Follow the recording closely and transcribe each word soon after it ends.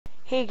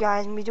Hey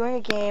guys, I'm gonna be doing a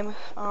game.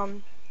 I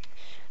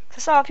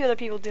saw a few other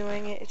people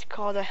doing it. It's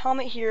called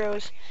Helmet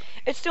Heroes.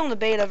 It's still in the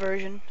beta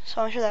version,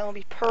 so I'm sure that won't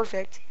be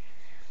perfect.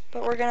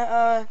 But we're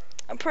gonna,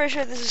 I'm pretty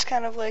sure this is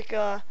kind of like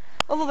a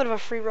little bit of a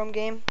free roam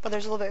game, but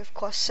there's a little bit of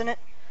quests in it.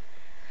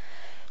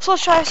 So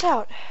let's try this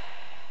out.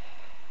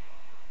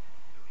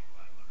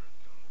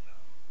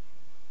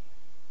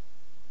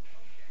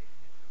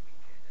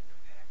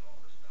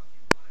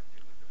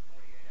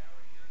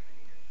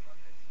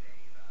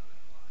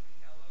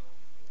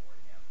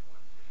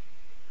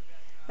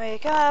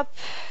 Wake up.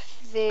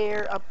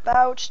 They're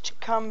about to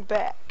come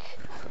back.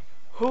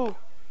 Who?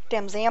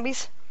 Damn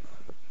zombies.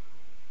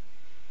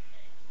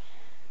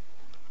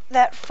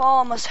 That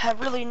fall must have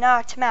really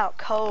knocked him out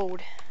cold.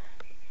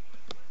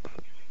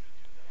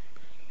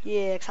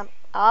 Yeah, 'cause I'm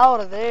out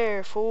of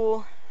there,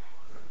 fool.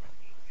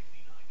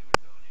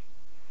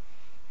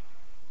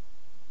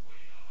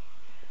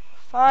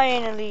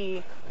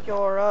 Finally,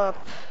 you're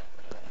up.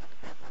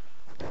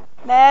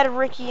 Mad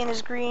Ricky and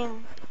his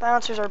green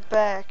bouncers are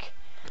back,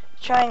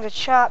 trying to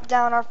chop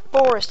down our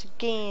forest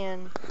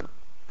again.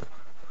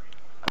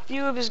 A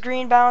few of his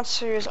green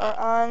bouncers are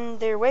on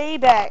their way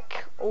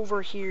back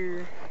over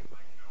here.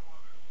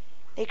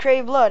 They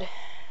crave blood.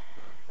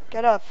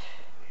 Get up.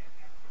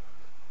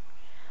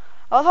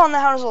 I love how on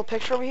that his little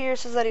picture over here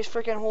says that he's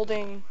freaking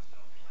holding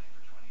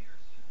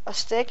a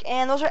stick,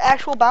 and those are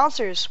actual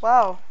bouncers.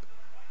 Wow.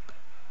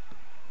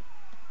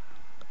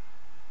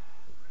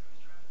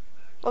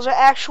 Those are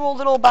actual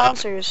little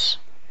bouncers.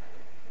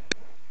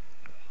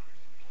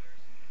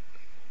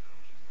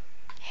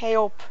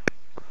 Help.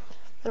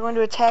 They're going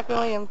to attack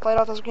me and fight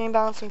off those green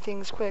bouncing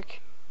things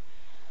quick.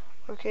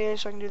 Okay,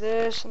 so I can do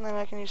this, and then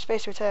I can use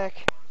space to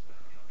attack.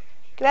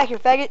 Get back here,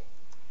 faggot!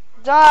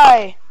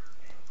 Die!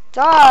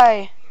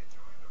 Die!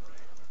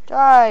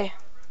 Die!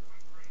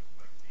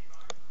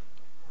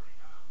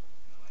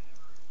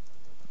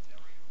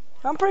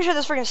 I'm pretty sure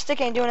this freaking stick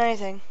ain't doing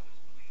anything.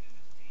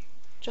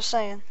 Just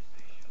saying.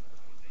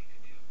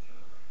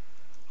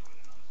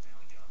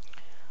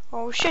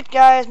 Oh shit,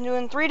 guys, I'm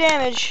doing 3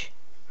 damage.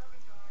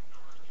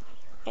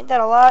 Ain't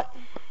that a lot?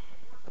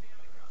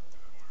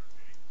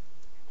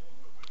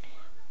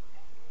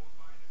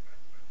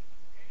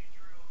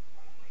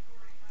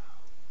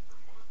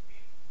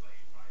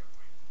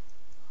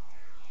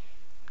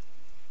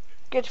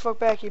 Get the fuck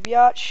back, you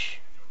biatch.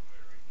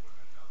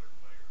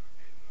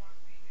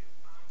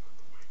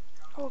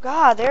 Oh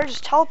god, they're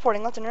just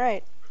teleporting left and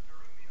right.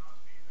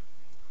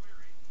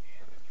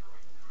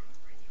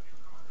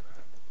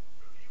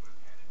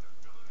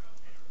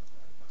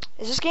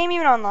 Is this game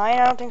even online?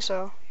 I don't think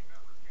so.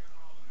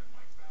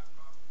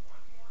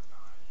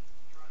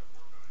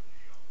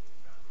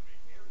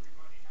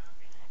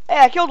 Hey,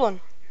 I killed one.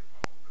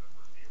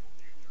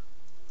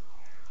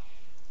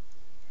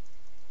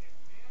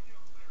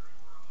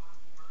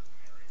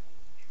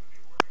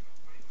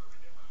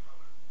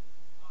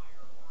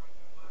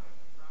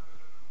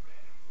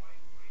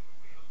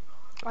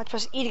 I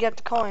press E to get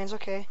the coins,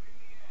 okay.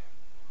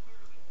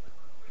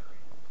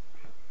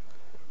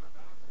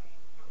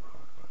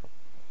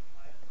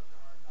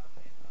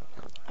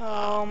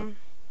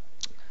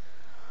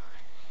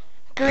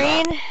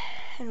 Green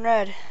and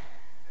red.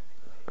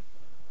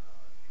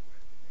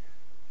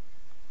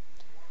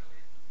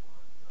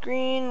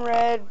 Green,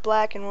 red,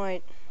 black, and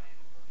white.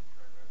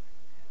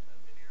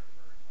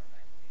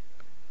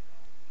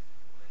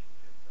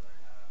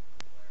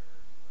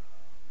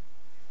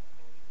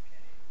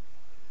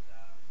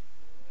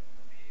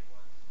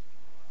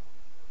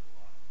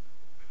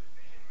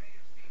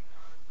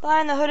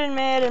 Behind the hooded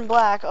man in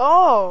black.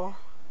 Oh!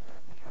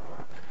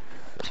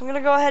 So I'm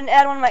gonna go ahead and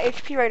add one of my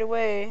HP right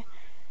away.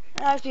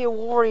 I have to be a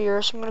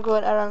warrior, so I'm gonna go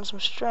ahead and add on some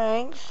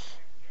strength.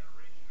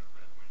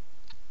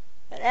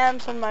 And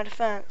add some of my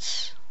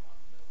defense.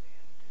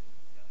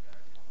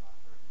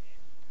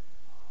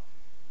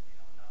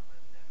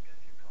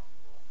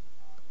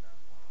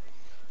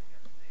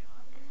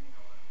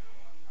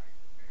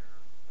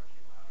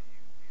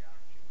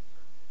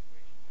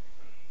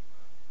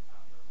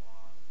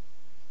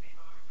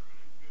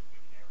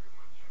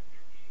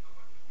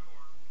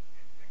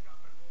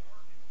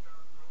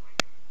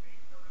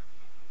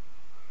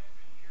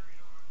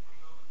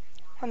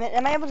 I mean,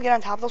 am I able to get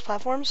on top of those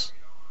platforms?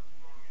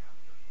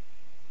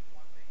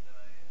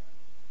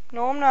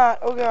 No, I'm not.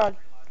 Oh god.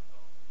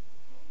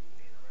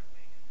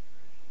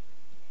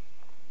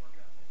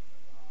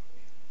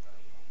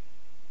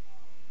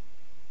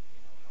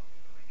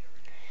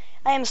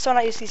 I am so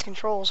not used to these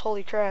controls.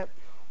 Holy crap.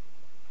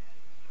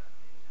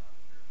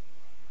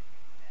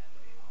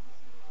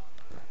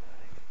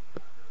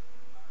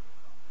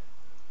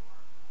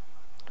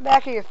 Get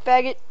back here, you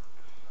faggot.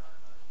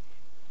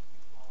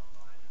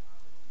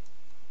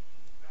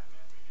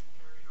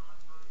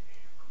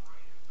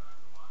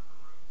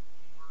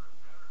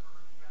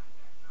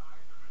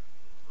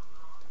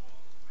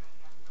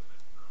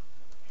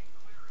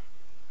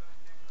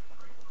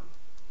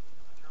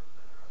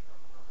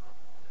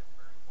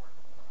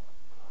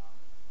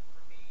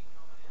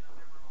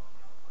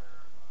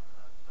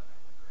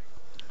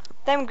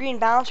 Them green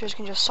bouncers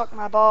can just suck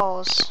my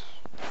balls.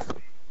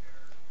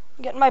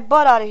 I'm getting my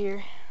butt out of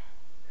here.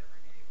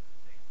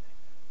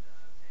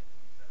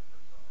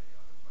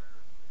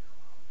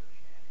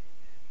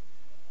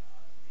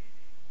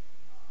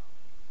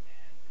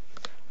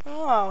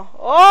 Oh,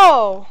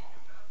 oh!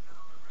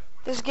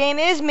 This game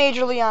is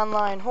majorly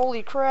online.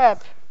 Holy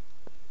crap.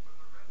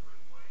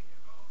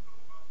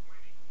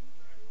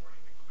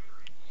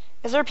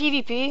 Is there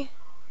PvP?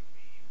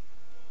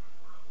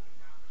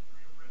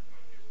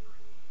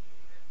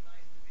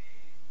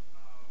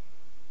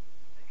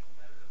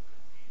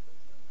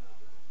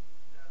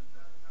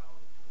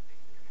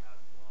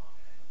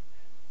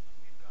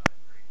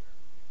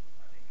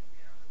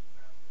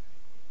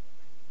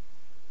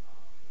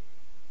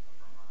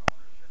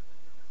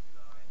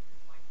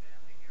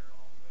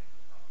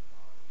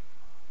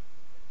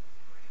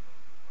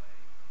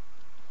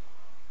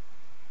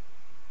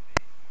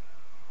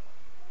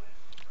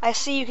 I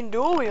see you can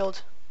dual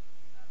wield.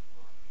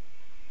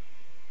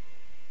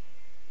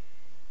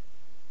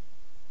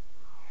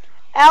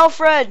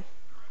 Alfred!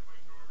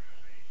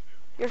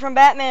 You're from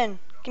Batman.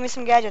 Give me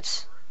some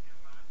gadgets.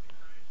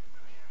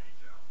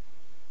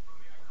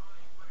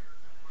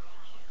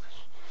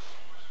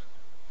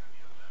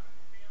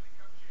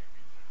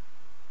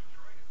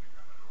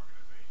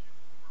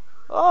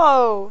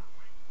 Oh!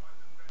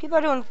 People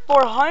are doing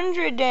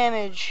 400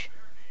 damage.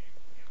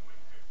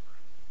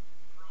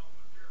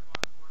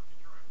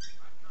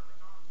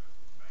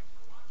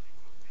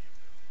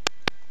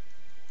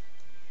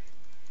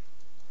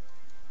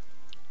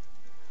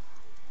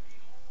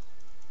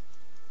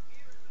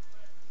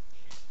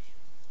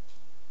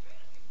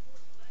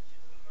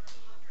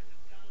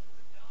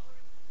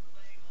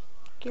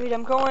 Give me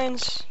them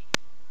coins.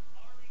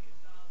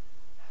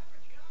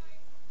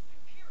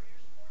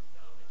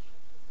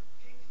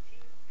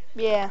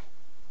 Yeah.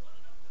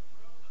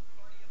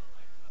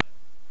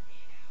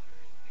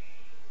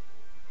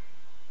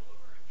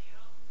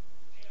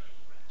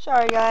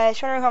 Sorry guys,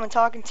 wondering who I'm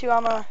talking to.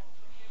 I'm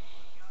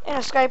in a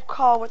Skype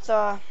call with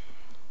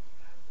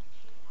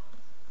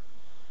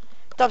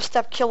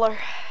Dubstep Killer.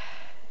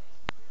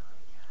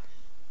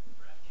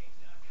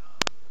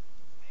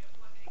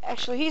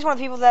 Actually, he's one of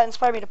the people that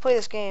inspired me to play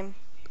this game.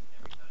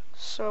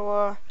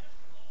 So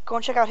go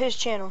and check out his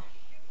channel,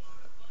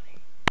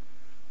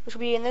 which will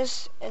be in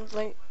this, and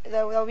link,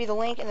 that will be the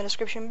link in the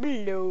description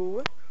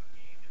below.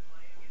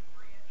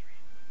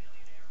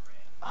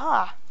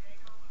 Ah.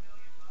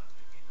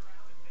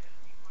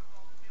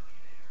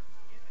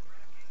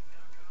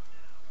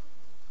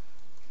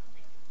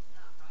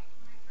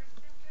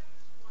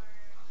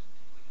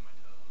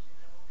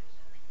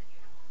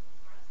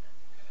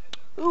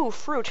 Ooh,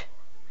 fruit.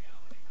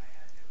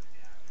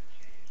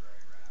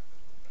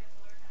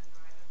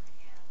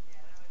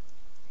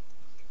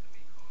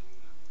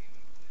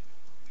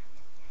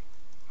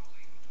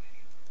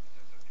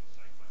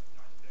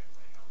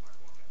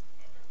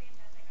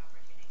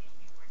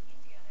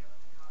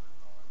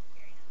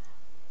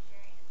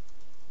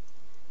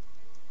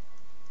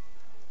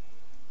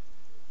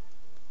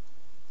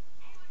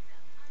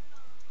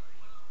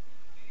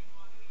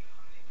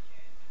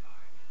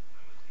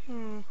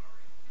 Hmm.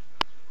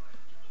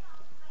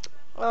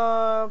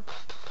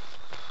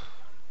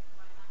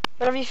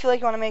 Whatever you feel like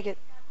you want to make it.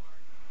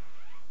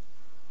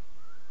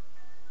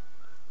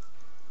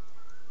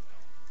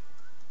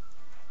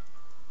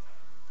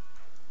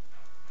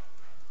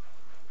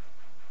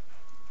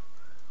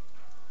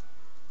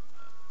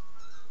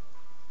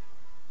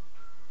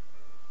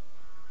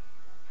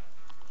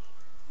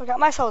 I got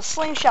myself a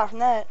slingshot from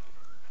that.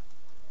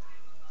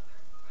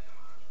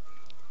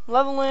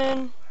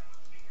 Leveling.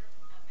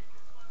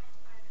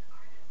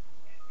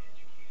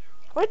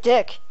 What a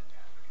dick.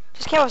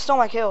 Just came up and stole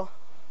my kill.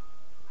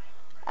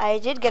 I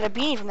did get a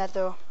beanie from that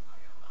though.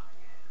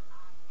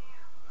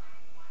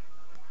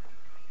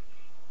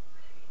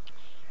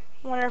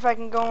 Wonder if I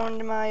can go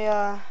into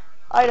my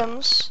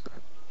items.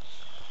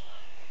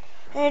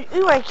 And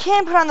ooh, I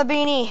can put on the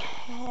beanie,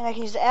 and I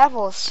can use the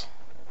apples.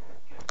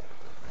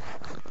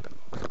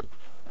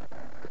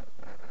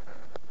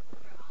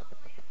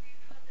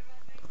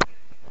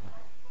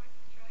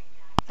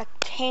 That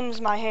tames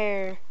my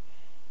hair.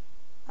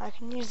 I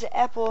can use the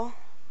apple.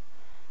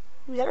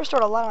 Ooh, that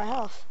restored a lot of my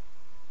health.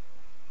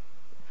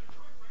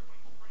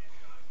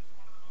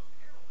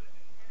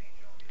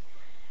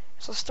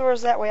 So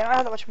stores that way. I don't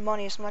have that much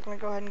money, so I'm not going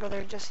to go ahead and go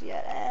there just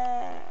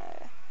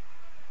yet.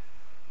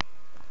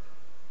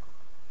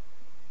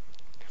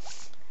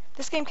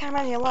 This game kind of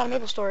reminds me a lot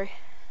of MapleStory.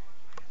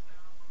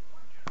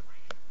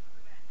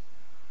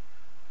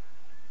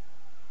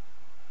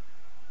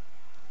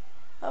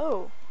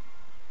 Oh.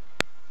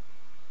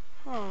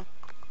 Hmm.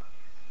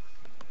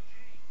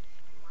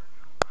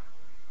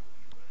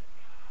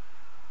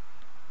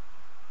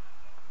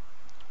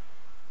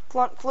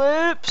 Front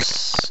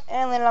flips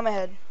and landed on my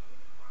head.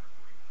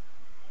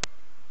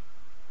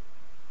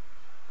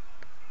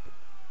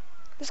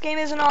 This game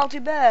isn't all too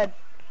bad.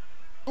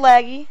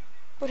 Laggy,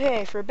 but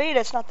hey, for a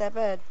beta, it's not that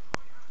bad.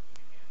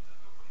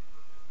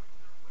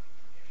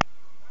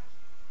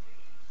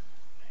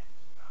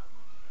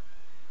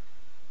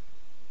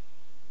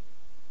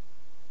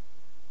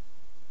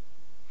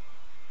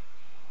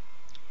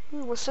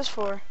 What's this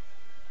for?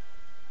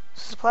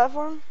 Is this a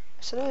platform?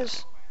 Yes, it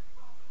is.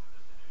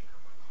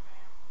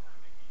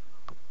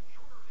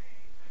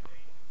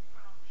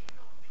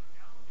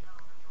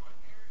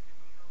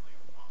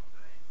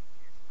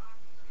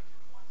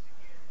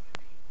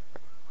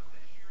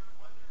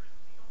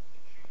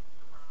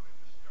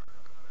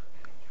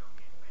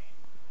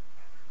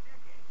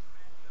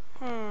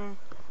 Hmm.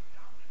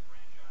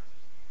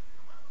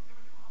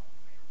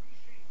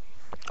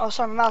 Oh,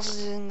 sorry, my mouse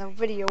is in the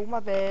video. My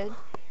bad.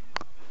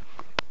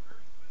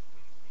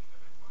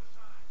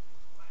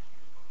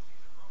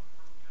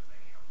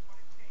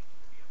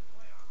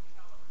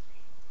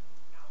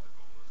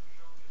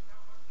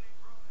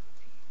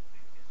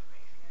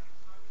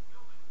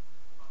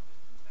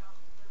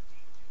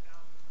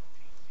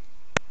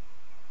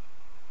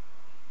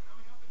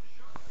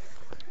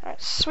 Alright,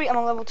 sweet, I'm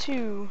on level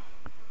 2.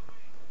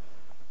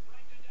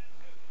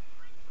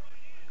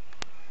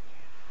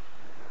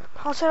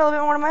 I'll take a little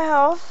bit more to my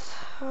health,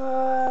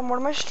 more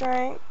to my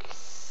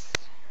strength,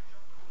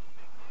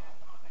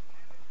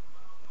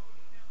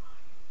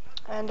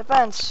 and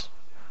defense.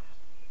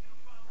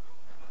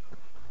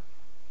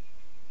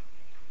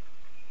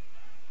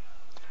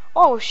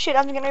 Oh shit,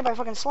 I'm getting raped by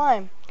fucking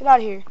slime. Get out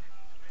of here.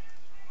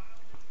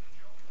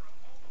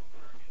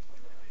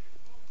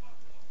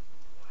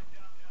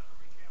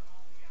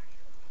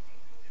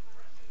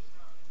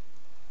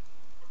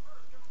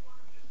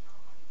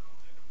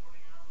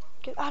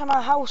 Get out of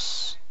my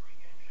house.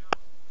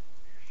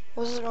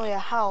 Well, this isn't really a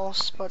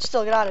house, but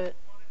still, get out of it.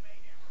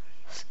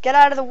 Get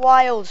out of the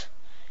wild.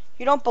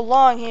 You don't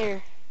belong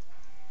here.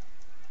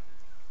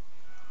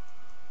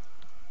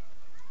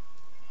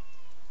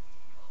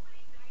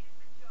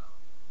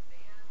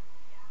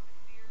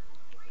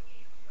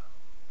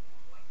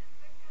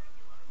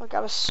 I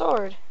got a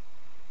sword.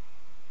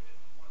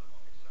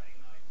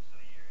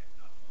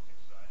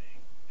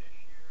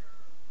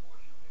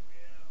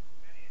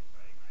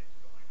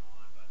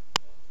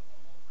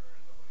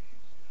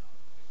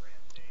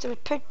 Did we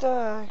pick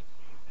the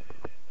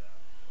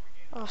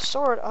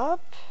sword up?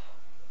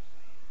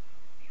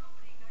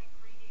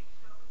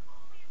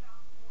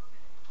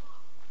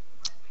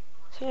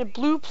 It's a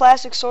blue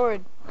plastic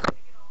sword.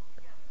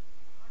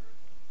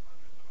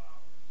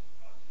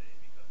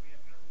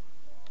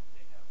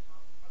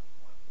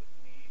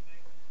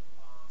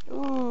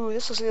 Ooh,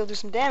 this looks like it'll do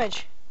some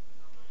damage.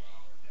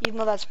 Even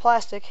though that's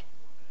plastic.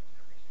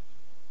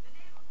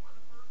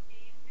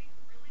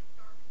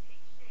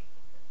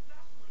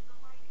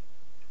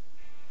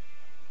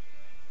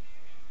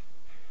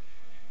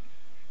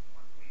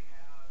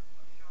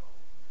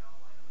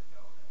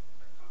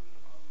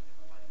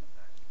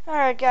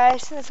 Alright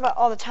guys, that's about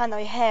all the time that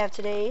we have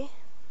today.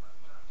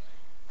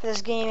 For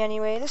this game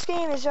anyway. This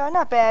game is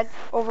not bad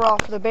overall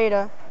for the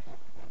beta.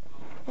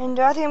 And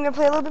I think I'm going to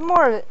play a little bit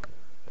more of it.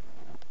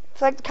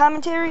 If you like the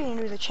commentary and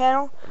you do the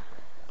channel,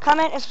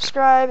 comment and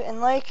subscribe and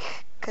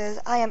like, because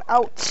I am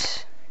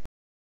out.